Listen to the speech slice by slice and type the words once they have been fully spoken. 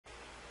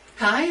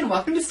Hi, and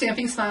welcome to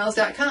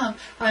StampingSmiles.com.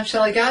 I'm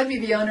Shelley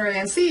Godby, the owner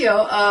and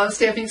CEO of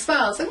Stamping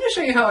Smiles. I'm going to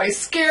show you how I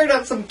scared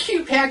up some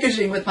cute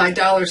packaging with my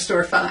dollar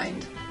store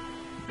find.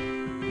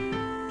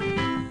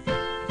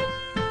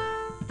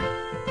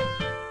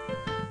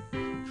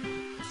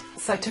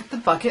 So I took the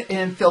bucket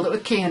and filled it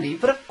with candy,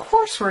 but of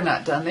course we're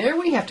not done there.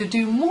 We have to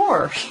do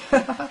more.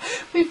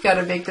 We've got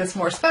to make this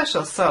more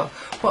special. So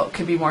what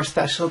could be more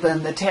special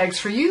than the Tags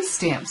for You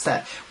stamp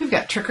set? We've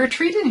got Trick or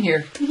Treat in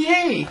here.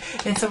 Yay!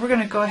 And so we're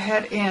going to go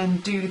ahead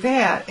and do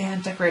that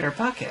and decorate our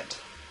bucket.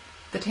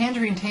 The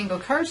Tangerine Tango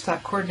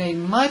cardstock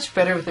coordinated much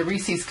better with the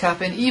Reese's cup,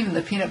 and even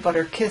the Peanut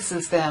Butter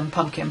Kisses than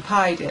Pumpkin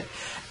Pie did.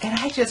 And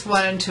I just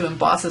wanted to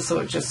emboss it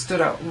so it just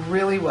stood out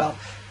really well.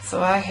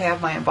 So I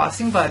have my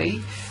embossing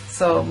buddy.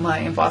 So my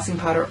embossing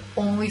powder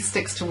only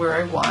sticks to where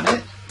I want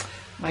it,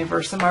 my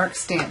Versamark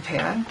stamp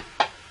pad,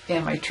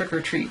 and my Trick or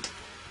Treat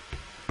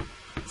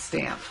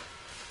stamp.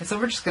 And so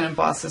we're just going to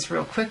emboss this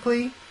real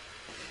quickly.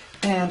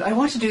 And I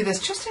want to do this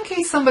just in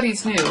case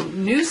somebody's new.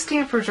 New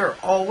stampers are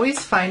always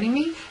finding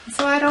me, and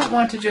so I don't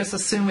want to just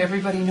assume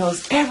everybody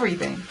knows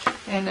everything.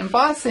 And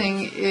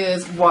embossing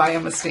is why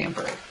I'm a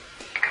stamper.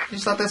 I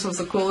just thought this was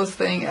the coolest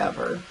thing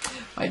ever.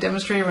 My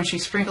demonstrator, when she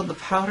sprinkled the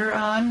powder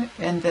on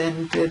and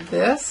then did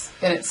this,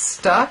 and it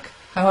stuck,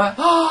 I went,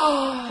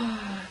 oh!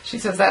 She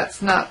says, that's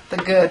not the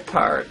good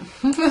part.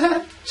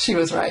 She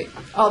was right.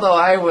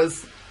 Although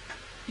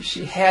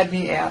she had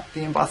me at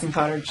the embossing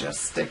powder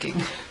just sticking.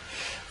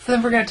 So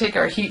then we're going to take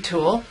our heat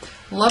tool.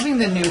 Loving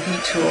the new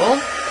heat tool.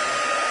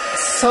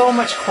 So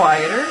much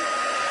quieter.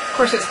 Of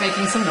course, it's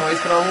making some noise,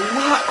 but a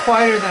lot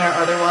quieter than our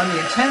other one, the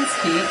intense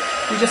heat.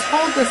 We just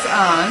hold this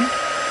on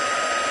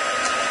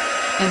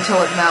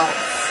until it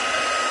melts.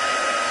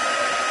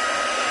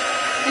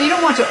 And you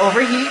don't want to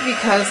overheat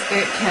because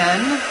it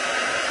can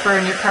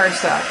burn your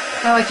cardstock.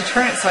 I like to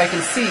turn it so I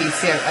can see.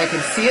 See, I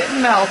can see it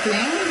melting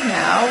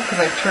now because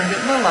I've turned it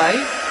in the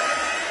light.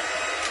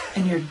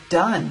 And you're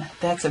done.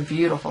 That's a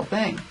beautiful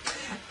thing.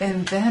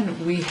 And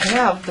then we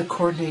have the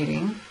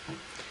coordinating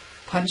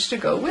punch to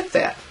go with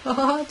that.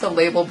 The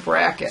label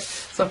bracket.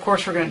 So of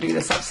course we're going to do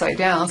this upside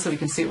down so we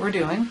can see what we're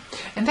doing.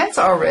 And that's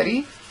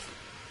already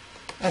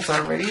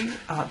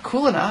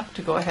cool enough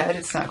to go ahead.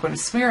 It's not going to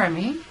smear on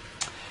me.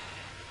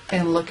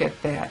 And look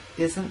at that.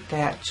 Isn't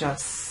that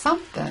just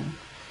something?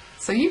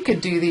 So you could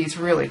do these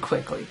really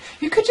quickly.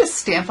 You could just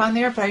stamp on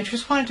there, but I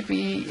just wanted to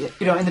be,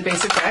 in the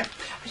basic back,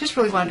 I just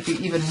really wanted to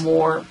be even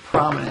more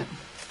prominent.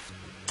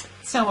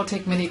 So now we'll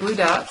take mini glue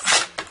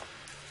dots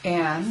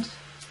and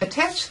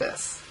attach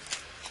this.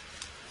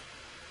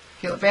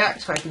 Peel it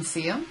back so I can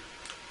see them.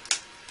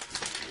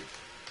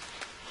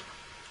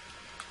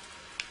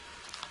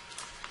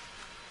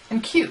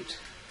 And cute.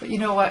 But you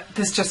know what?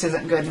 This just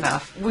isn't good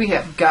enough. We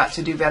have got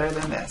to do better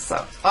than this.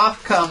 So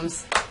off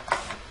comes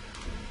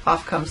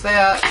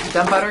that.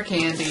 Dump out our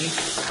candy.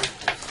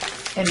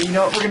 And you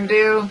know what we're going to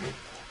do?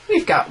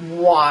 We've got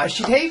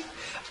washi tape.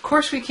 Of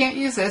course we can't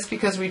use this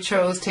because we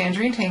chose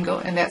Tangerine Tango,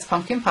 and that's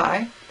pumpkin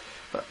pie.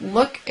 But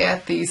look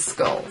at these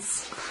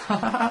skulls.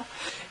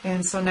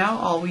 And so now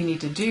all we need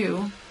to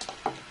do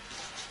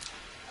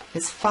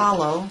is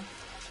follow.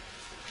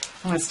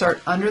 I'm going to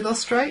start under those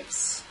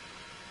stripes.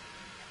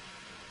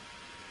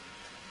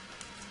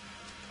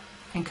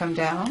 And come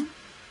down.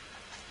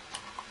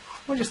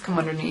 We'll just come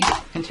underneath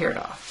and tear it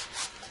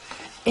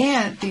off.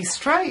 And these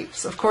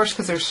stripes, of course,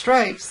 because they're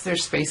stripes,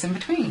 there's space in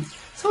between.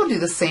 So we'll do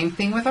the same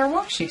thing with our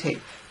washi tape.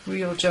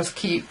 We'll just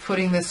keep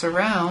putting this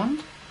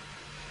around.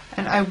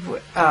 And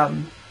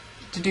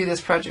to do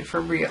this project for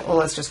real, well,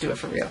 let's just do it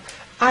for real.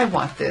 I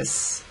want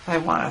this. I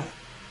want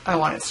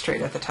it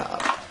straight at the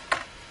top,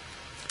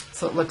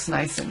 so it looks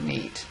nice and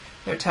neat.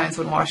 There are times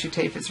when washi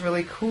tape is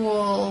really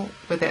cool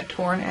with that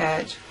torn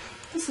edge.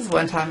 This is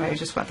one time I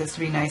just want this to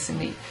be nice and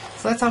neat.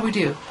 So that's all we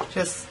do.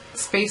 Just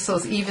space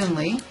those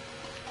evenly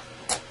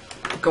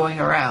going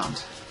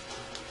around.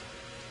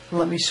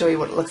 Let me show you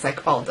what it looks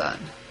like all done.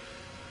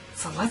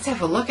 So let's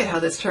have a look at how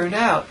this turned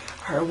out.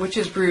 Our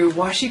Witch's Brew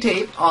washi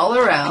tape all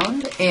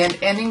around, and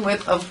ending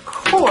with, of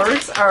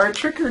course, our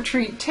Trick or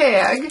Treat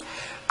tag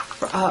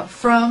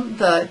from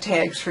the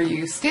Tags for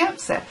You stamp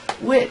set,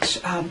 which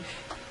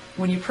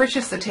when you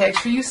purchase the Tags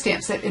for You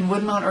stamp set in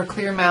wood mount or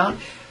clear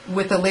mount,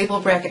 with the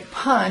label bracket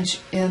punch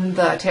in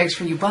the Tags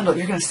for You bundle,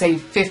 you're going to save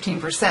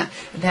 15%,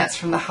 and that's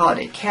from the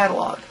holiday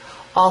catalog.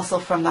 Also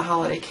from the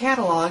holiday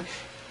catalog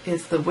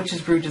is the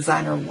Witch's Brew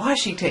Designer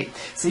washi tape,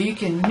 so you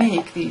can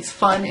make these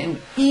fun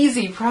and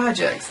easy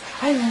projects.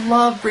 I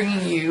love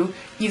bringing you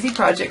easy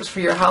projects for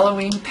your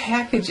Halloween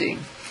packaging.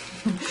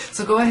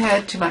 So go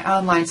ahead to my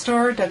online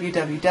store,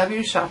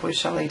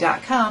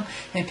 www.shopwithshelley.com,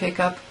 and pick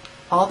up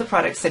all the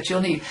products that you'll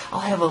need.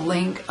 I'll have a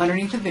link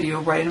underneath the video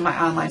right in my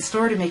online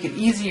store to make it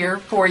easier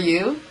for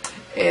you.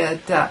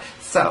 And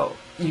so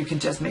you can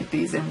just make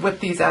these and whip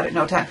these out at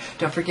no time.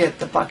 Don't forget,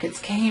 the buckets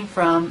came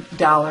from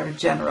Dollar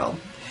General.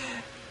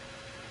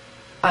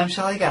 I'm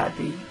Shelley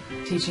Godby,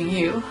 teaching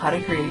you how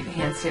to create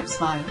hand stamped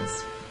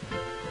smiles.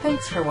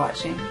 Thanks for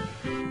watching.